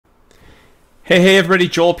Hey everybody,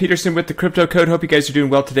 Joel Peterson with the Crypto Code. Hope you guys are doing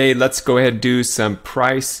well today. Let's go ahead and do some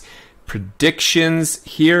price predictions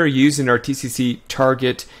here using our TCC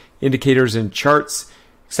target indicators and charts.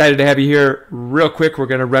 Excited to have you here. Real quick, we're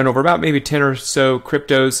going to run over about maybe 10 or so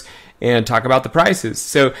cryptos and talk about the prices.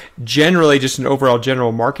 So generally, just an overall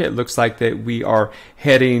general market, it looks like that we are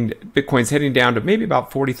Bitcoin's heading down to maybe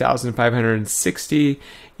about 40,560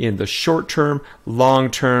 in the short term. Long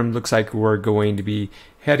term, looks like we're going to be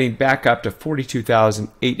heading back up to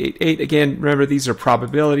 42,888. Again, remember, these are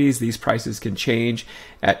probabilities. These prices can change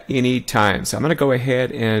at any time. So I'm going to go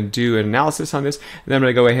ahead and do an analysis on this, and then I'm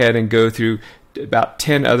going to go ahead and go through about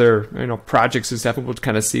 10 other projects and stuff, and we'll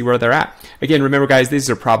kind of see where they're at. Again, remember guys, these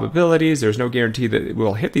are probabilities. There's no guarantee that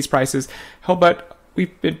we'll hit these prices, but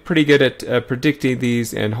we've been pretty good at predicting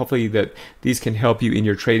these, and hopefully that these can help you in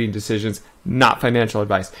your trading decisions, not financial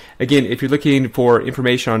advice. Again, if you're looking for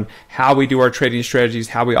information on how we do our trading strategies,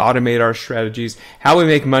 how we automate our strategies, how we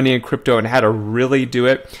make money in crypto, and how to really do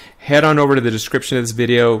it, head on over to the description of this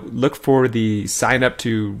video. Look for the sign up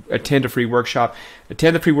to attend a free workshop.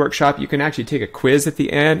 Attend the free workshop. You can actually take a quiz at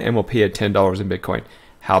the end, and we'll pay you $10 in Bitcoin.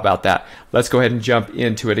 How about that? Let's go ahead and jump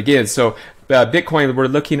into it again. So Bitcoin, we're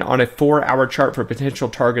looking on a 4-hour chart for a potential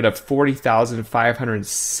target of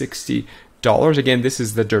 $40,560. Again, this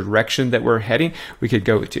is the direction that we're heading. We could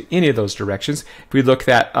go to any of those directions. If we look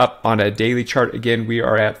that up on a daily chart, again, we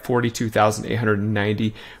are at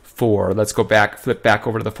 42,894. Let's go back, flip back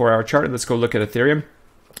over to the 4-hour chart, and let's go look at Ethereum.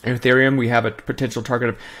 Ethereum, we have a potential target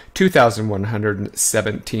of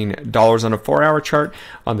 $2,117 on a 4-hour chart.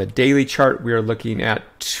 On the daily chart, we are looking at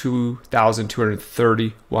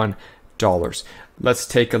 $2,231. Let's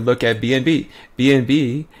take a look at BNB.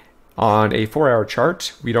 BNB on a 4-hour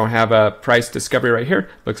chart, we don't have a price discovery right here.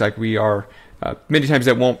 Looks like we are, many times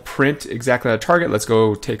it won't print exactly at a target. Let's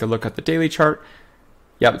go take a look at the daily chart.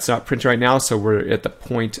 Yep, it's not printing right now, so we're at the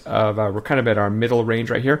point of, we're kind of at our middle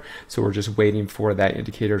range right here, so we're just waiting for that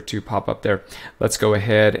indicator to pop up there. Let's go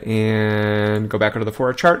ahead and go back onto the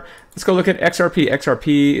 4-hour chart. Let's go look at XRP.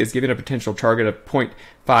 XRP is giving a potential target of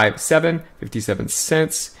 0.57, 57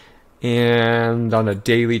 cents, and on a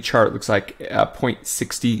daily chart, looks like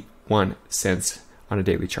 0.61 cents on a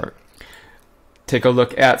daily chart. Take a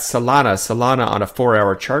look at Solana. Solana on a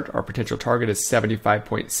 4-hour chart, our potential target is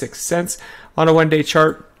 75.6 cents. On a 1-day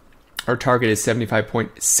chart, our target is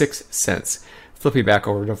 75.6 cents. Flipping back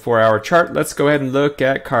over to a 4-hour chart, let's go ahead and look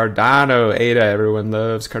at Cardano ADA. Everyone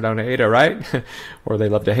loves Cardano ADA, right? Or they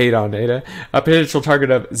love to hate on ADA. A potential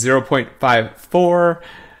target of 0.54,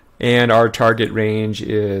 and our target range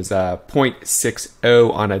is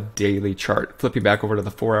 0.60 on a daily chart. Flipping back over to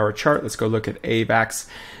the 4-hour chart, let's go look at AVAX.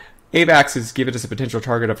 AVAX is giving us a potential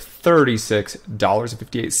target of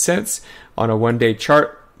 $36.58 on a 1-day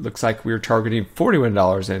chart. Looks like we're targeting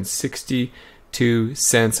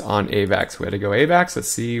 $41.62 on AVAX. Way to go, AVAX. Let's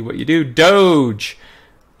see what you do. Doge,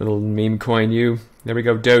 little meme coin you. There we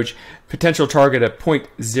go, Doge. Potential target of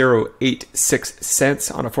 0.086 cents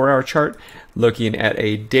on a 4-hour chart. Looking at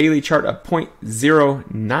a daily chart of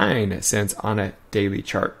 0.09 cents on a daily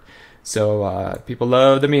chart. So people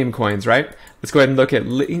love the meme coins, right? Let's go ahead and look at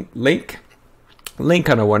Link. Link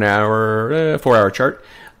on a 4-hour chart.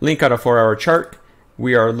 Link on a 4-hour chart.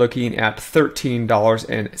 We are looking at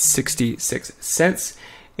 $13.66.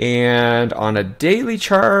 And on a daily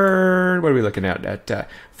chart, what are we looking at? At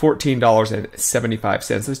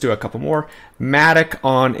 $14.75. Let's do a couple more. Matic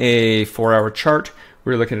on a 4-hour chart.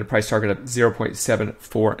 We're looking at a price target of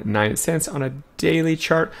 0.749 cents on a daily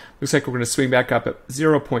chart. Looks like we're going to swing back up at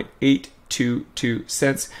 0.822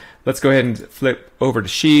 cents. Let's go ahead and flip over to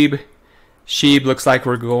SHIB. SHIB looks like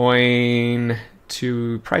we're going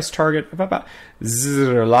to price target of about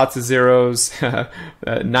lots of zeros.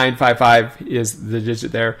 955 is the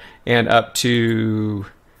digit there, and up to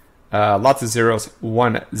lots of zeros,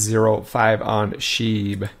 105 on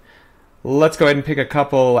SHIB. Let's go ahead and pick a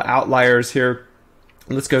couple outliers here.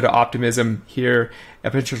 Let's go to Optimism here. A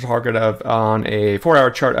potential target of on a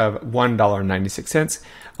 4-hour chart of $1.96.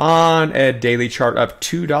 On a daily chart of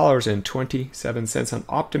 $2.27 on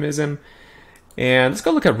Optimism. And let's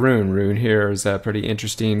go look at Rune. Rune here is pretty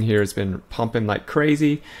interesting. Here it's been pumping like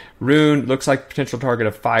crazy. Rune looks like potential target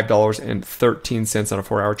of $5.13 on a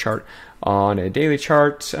 4-hour chart. On a daily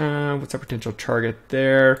chart, what's our potential target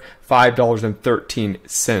there?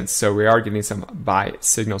 $5.13. So we are getting some buy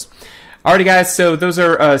signals. Alrighty guys, so those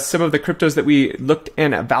are some of the cryptos that we looked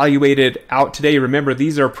and evaluated out today. Remember,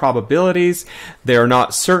 these are probabilities. They are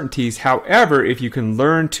not certainties. However, if you can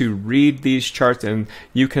learn to read these charts and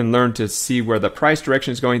you can learn to see where the price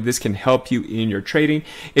direction is going, this can help you in your trading.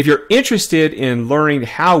 If you're interested in learning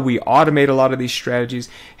how we automate a lot of these strategies,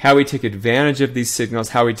 how we take advantage of these signals,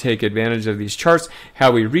 how we take advantage of these charts,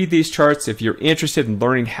 how we read these charts, if you're interested in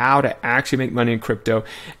learning how to actually make money in crypto,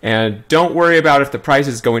 and don't worry about if the price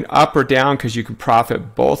is going up or down, because you can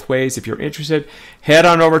profit both ways. If you're interested, head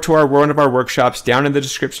on over to one of our workshops down in the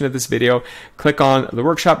description of this video. Click on the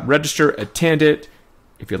workshop, register, attend it.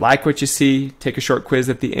 If you like what you see, take a short quiz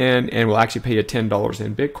at the end, and we'll actually pay you $10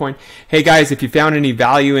 in Bitcoin. Hey guys, if you found any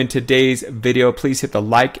value in today's video, please hit the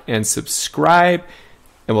like and subscribe,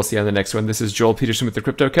 and we'll see you on the next one. This is Joel Peterson with the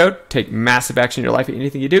Crypto Code. Take massive action in your life at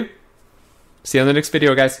anything you do. See you on the next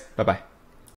video, guys. Bye-bye.